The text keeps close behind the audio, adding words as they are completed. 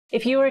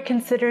If you are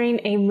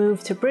considering a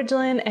move to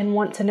Bridgeland and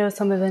want to know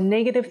some of the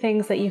negative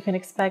things that you can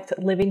expect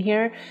living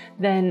here,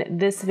 then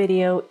this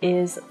video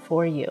is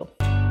for you.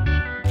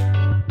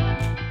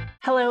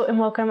 Hello and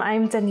welcome.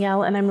 I'm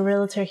Danielle and I'm a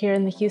realtor here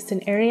in the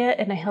Houston area,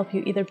 and I help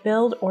you either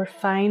build or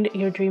find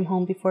your dream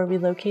home before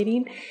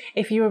relocating.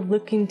 If you are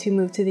looking to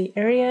move to the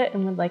area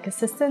and would like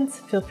assistance,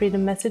 feel free to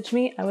message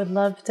me. I would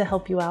love to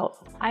help you out.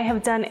 I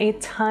have done a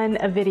ton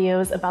of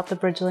videos about the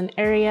Bridgeland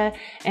area,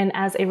 and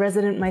as a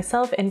resident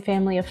myself and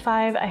family of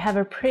 5, I have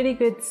a pretty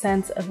good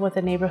sense of what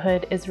the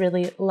neighborhood is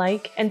really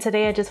like. And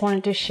today I just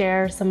wanted to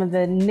share some of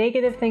the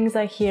negative things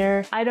I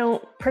hear. I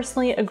don't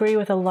personally agree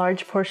with a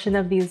large portion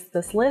of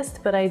this list,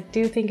 but I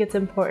do think it's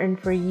important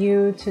for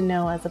you to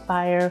know as a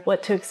buyer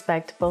what to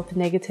expect both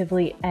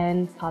negatively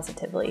and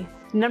positively.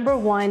 Number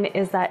one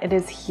is that it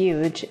is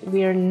huge.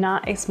 We are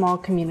not a small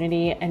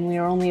community and we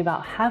are only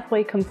about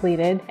halfway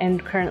completed,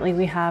 and currently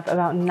we have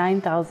about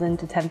 9,000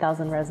 to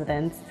 10,000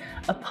 residents.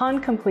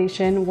 Upon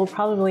completion, we'll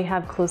probably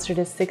have closer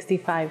to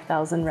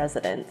 65,000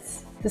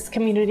 residents. This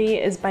community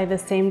is by the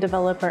same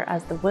developer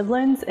as the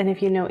Woodlands, and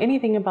if you know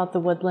anything about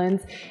the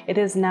Woodlands, it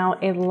is now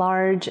a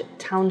large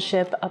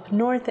township up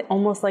north,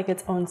 almost like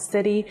its own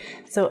city.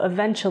 So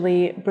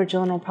eventually,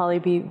 Bridgeland will probably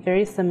be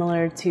very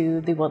similar to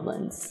the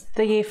Woodlands.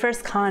 The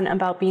first con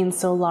about being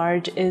so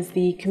large is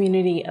the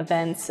community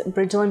events.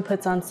 Bridgeland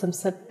puts on some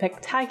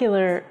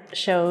spectacular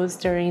shows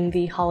during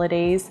the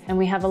holidays, and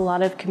we have a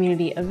lot of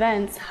community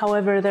events.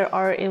 However, there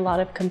are a lot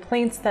of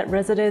complaints that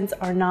residents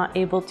are not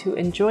able to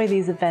enjoy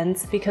these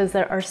events because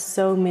there are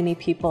so many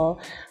people.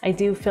 I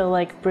do feel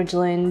like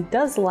Bridgeland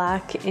does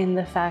lack in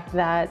the fact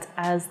that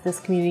as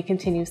this community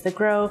continues to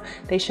grow,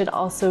 they should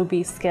also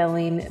be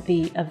scaling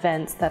the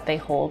events that they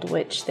hold,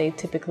 which they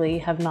typically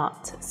have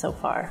not so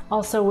far.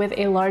 Also, with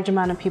a large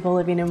amount of people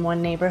living in one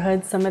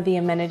neighborhood, some of the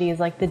amenities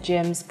like the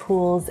gyms,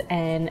 pools,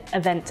 and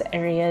event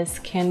areas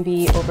can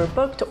be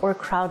overbooked or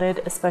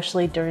crowded,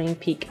 especially during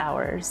peak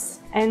hours.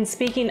 And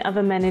speaking of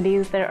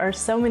amenities, there are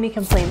so many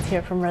complaints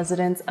here from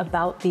residents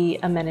about the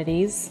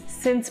amenities.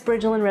 Since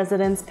Bridgeland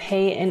residents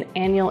pay an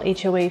annual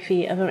HOA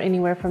fee of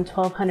anywhere from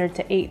 $1,200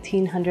 to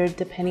 $1,800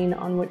 depending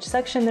on which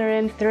section they're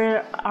in,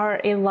 there are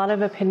a lot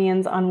of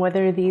opinions on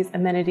whether these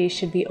amenities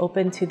should be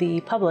open to the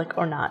public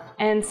or not.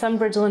 And some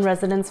Bridgeland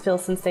residents feel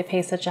since they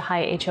pay such a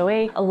high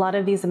HOA, a lot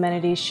of these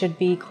amenities should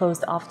be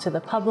closed off to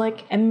the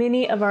public. And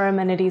many of our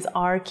amenities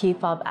are key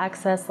fob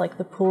access, like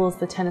the pools,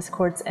 the tennis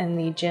courts, and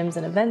the gyms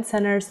and event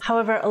centers.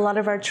 However, a lot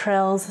of our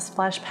trails,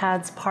 splash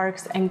pads,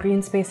 parks, and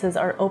green spaces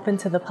are open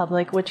to the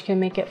public, which can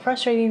make it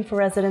frustrating for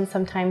residents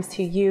sometimes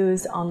to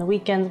use on the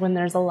weekends when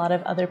there's a lot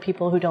of other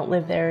people who don't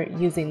live there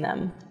using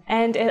them.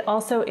 And it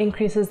also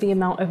increases the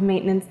amount of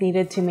maintenance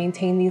needed to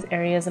maintain these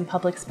areas and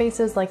public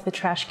spaces like the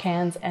trash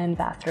cans and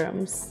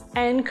bathrooms.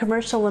 And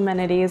commercial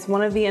amenities,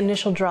 one of the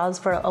initial draws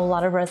for a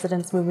lot of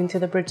residents moving to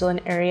the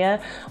Bridgeland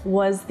area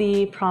was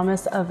the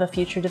promise of a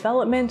future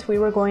development. We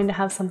were going to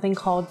have something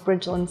called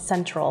Bridgeland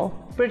Central.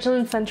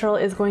 Bridgeland Central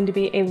is going to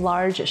be a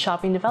large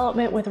shopping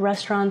development with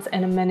restaurants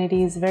and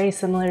amenities very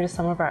similar to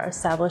some of our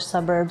established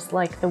suburbs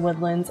like the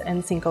Woodlands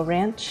and Cinco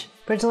Ranch.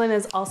 Bridgeland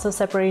is also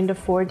separated into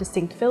 4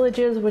 distinct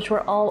villages, which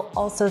were all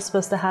also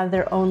supposed to have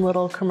their own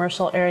little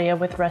commercial area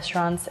with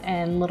restaurants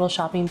and little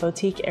shopping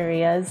boutique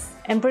areas.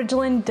 And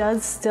Bridgeland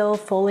does still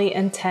fully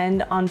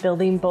intend on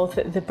building both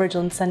the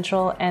Bridgeland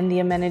Central and the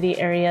amenity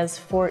areas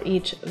for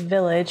each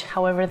village.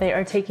 However, they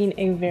are taking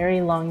a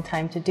very long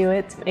time to do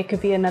it. It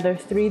could be another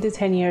 3 to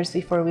 10 years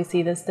before we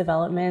see this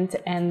development,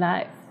 and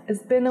that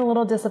has been a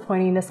little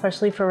disappointing,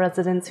 especially for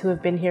residents who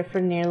have been here for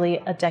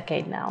nearly a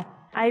decade now.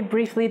 I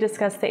briefly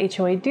discussed the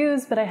HOA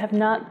dues, but I have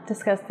not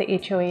discussed the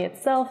HOA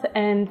itself,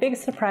 and big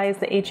surprise,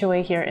 the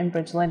HOA here in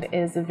Bridgeland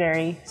is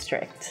very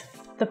strict.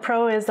 The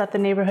pro is that the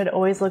neighborhood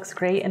always looks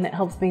great and it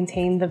helps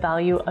maintain the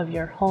value of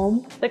your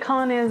home. The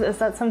con is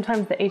that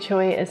sometimes the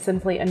HOA is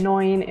simply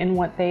annoying in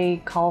what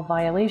they call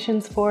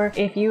violations for.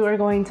 If you are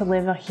going to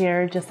live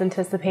here, just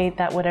anticipate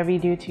that whatever you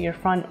do to your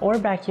front or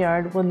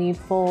backyard will need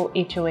full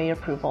HOA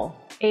approval.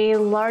 A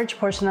large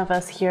portion of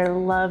us here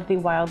love the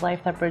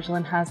wildlife that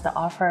Bridgeland has to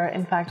offer.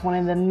 In fact, one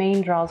of the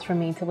main draws for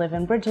me to live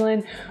in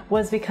Bridgeland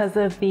was because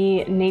of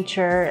the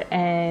nature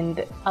and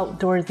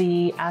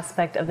outdoorsy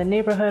aspect of the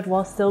neighborhood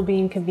while still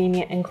being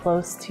convenient and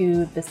close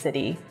to the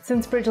city.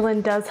 Since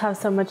Bridgeland does have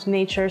so much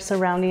nature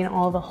surrounding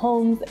all the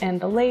homes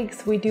and the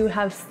lakes, we do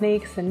have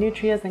snakes and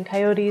nutrias and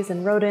coyotes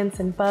and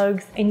rodents and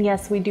bugs. And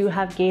yes, we do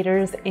have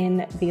gators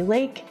in the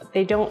lake.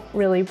 They don't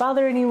really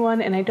bother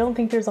anyone, and I don't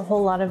think there's a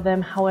whole lot of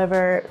them.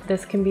 However,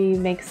 this can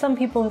make some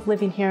people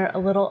living here a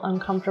little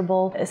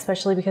uncomfortable,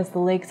 especially because the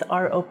lakes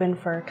are open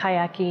for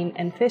kayaking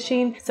and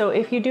fishing. So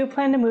if you do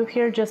plan to move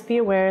here, just be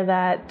aware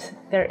that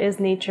there is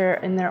nature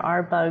and there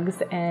are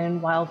bugs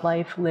and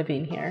wildlife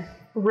living here.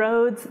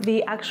 Roads,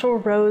 the actual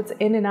roads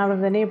in and out of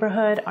the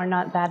neighborhood are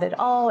not bad at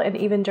all, and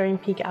even during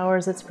peak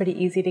hours it's pretty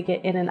easy to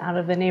get in and out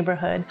of the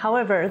neighborhood.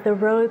 However, the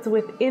roads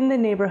within the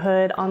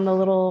neighborhood on the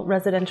little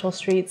residential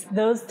streets,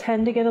 those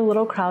tend to get a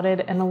little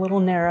crowded and a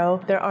little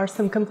narrow. There are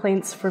some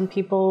complaints from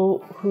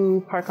people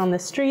who park on the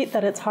street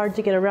that it's hard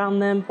to get around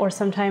them, or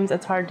sometimes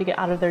it's hard to get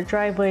out of their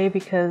driveway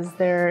because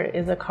there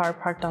is a car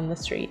parked on the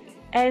street.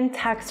 And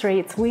tax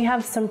rates. We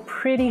have some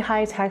pretty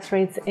high tax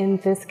rates in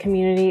this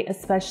community,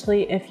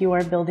 especially if you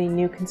are building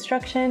new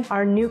construction.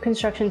 Our new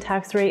construction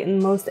tax rate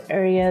in most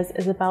areas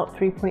is about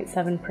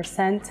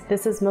 3.7%.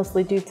 This is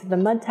mostly due to the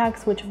mud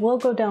tax, which will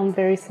go down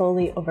very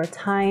slowly over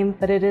time,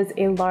 but it is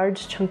a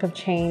large chunk of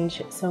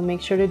change. So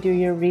make sure to do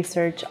your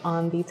research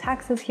on the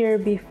taxes here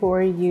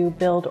before you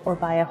build or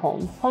buy a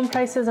home. Home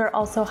prices are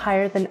also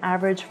higher than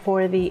average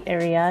for the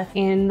area.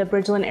 In the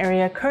Bridgeland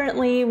area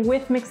currently,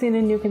 with mixing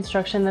in new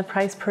construction, the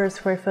price per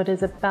square foot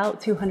is about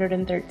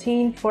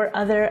 $213. For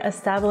other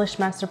established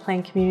master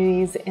plan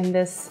communities in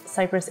this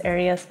Cypress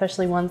area,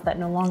 especially ones that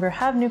no longer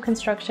have new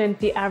construction,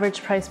 the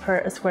average price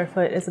per square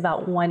foot is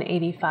about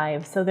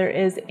 $185. So there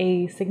is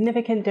a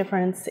significant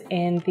difference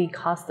in the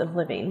cost of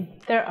living.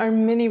 There are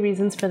many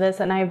reasons for this,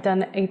 and I've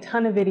done a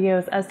ton of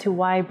videos as to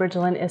why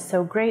Bridgeland is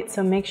so great,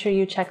 so make sure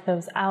you check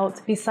those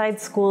out.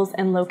 Besides schools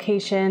and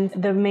location,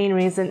 the main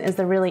reason is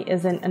there really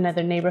isn't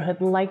another neighborhood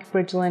like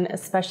Bridgeland,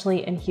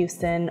 especially in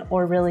Houston,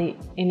 or really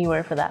anywhere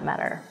for that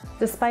matter.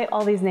 Despite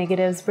all these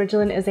negatives,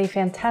 Bridgeland is a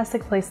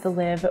fantastic place to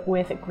live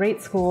with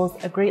great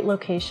schools, a great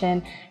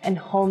location, and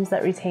homes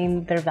that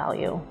retain their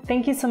value.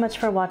 Thank you so much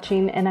for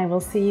watching, and I will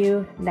see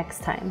you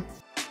next time.